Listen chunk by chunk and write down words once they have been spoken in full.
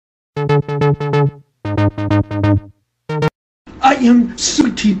am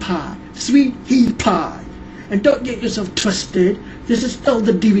Sweetie Pie, Sweet He Pie. And don't get yourself twisted, this is still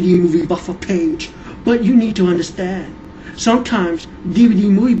the DVD Movie Buffer page, but you need to understand, sometimes DVD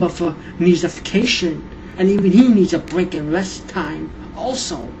Movie Buffer needs a vacation, and even he needs a break and rest time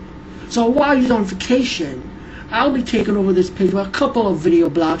also. So while he's on vacation, I'll be taking over this page with a couple of video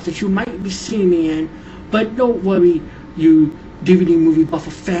blogs that you might be seeing me in, but don't worry, you DVD Movie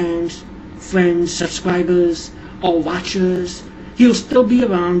Buffer fans, friends, subscribers, or watchers. He'll still be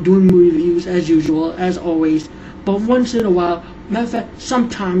around doing movie reviews as usual, as always, but once in a while, matter of fact,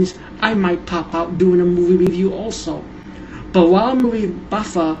 sometimes I might pop out doing a movie review also. But while Movie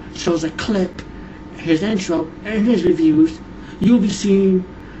Buffer shows a clip, his intro, and his reviews, you'll be seeing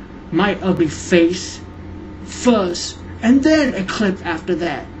my ugly face first, and then a clip after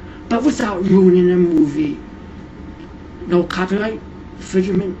that, but without ruining the movie. No copyright,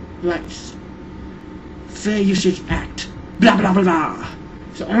 infringement rights, Fair Usage Act, blah blah blah blah.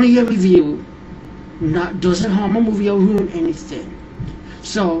 So only a review, doesn't harm a movie or ruin anything.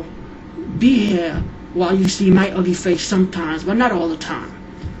 So be here while you see my ugly face sometimes, but not all the time.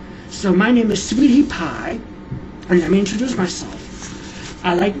 So my name is Sweetie Pie, and let me introduce myself.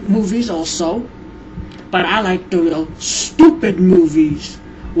 I like movies also, but I like the real stupid movies.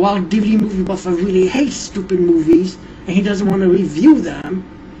 While DVD Movie Buffer really hates stupid movies, and he doesn't want to review them,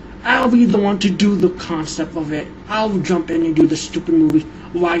 I'll be the one to do the concept of it. I'll jump in and do the stupid movies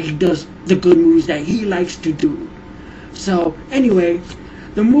while he does the good movies that he likes to do. So anyway,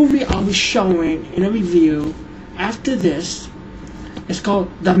 the movie I'll be showing in a review after this is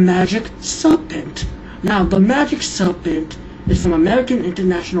called The Magic Serpent. Now, The Magic Serpent is from American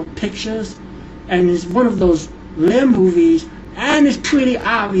International Pictures, and is one of those rare movies, and it's pretty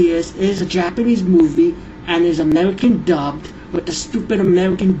obvious it is a Japanese movie and is American dubbed with the stupid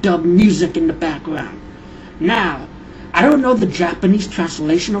American dub music in the background. Now, I don't know the Japanese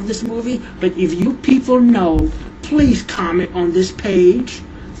translation of this movie, but if you people know, please comment on this page.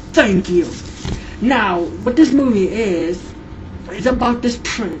 Thank you. Now, what this movie is about this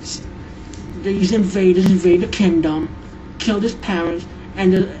prince. These invaders invade the kingdom, killed his parents,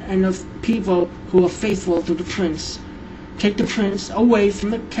 and the people who are faithful to the prince. Take the prince away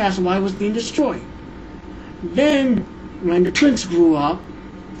from the castle while it was being destroyed. Then, when the prince grew up,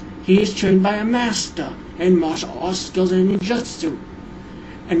 he is trained by a master in martial arts skills and ninjutsu.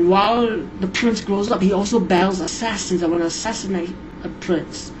 And while the prince grows up, he also battles assassins that want to assassinate a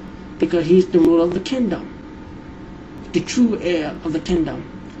prince, because he's the ruler of the kingdom, the true heir of the kingdom.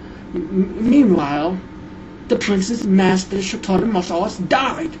 Meanwhile, the prince's master, who taught him martial arts,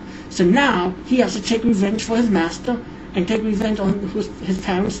 died. So now he has to take revenge for his master and take revenge on his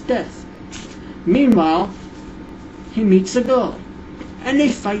parents' death. Meanwhile, he meets a girl, and they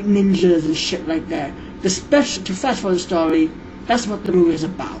fight ninjas and shit like that. To fast forward the story, that's what the movie is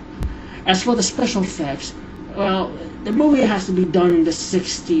about. As for the special effects, well, the movie has to be done in the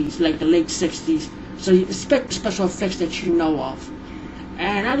 60s, like the late 60s, so you expect the special effects that you know of.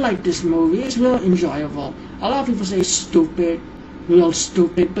 And I like this movie. It's real enjoyable. A lot of people say stupid, real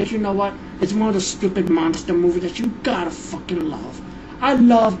stupid, but you know what? It's one of those stupid monster movies that you gotta fucking love. I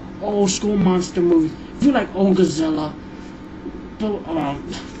love old school monster movies. If you like old Godzilla,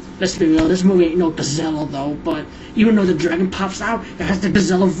 let's be real, this movie ain't no Godzilla though, but even though the dragon pops out, it has the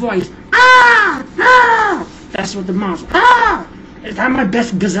Godzilla voice. Ah! Ah! That's what the monster. Ah! Is that my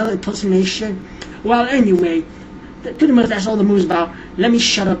best Godzilla impersonation? Well, anyway, pretty much that's all the movie's about. Let me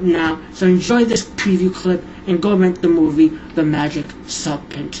shut up now. So enjoy this preview clip and go rent the movie The Magic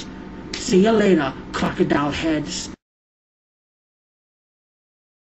Serpent. See you later, crocodile heads.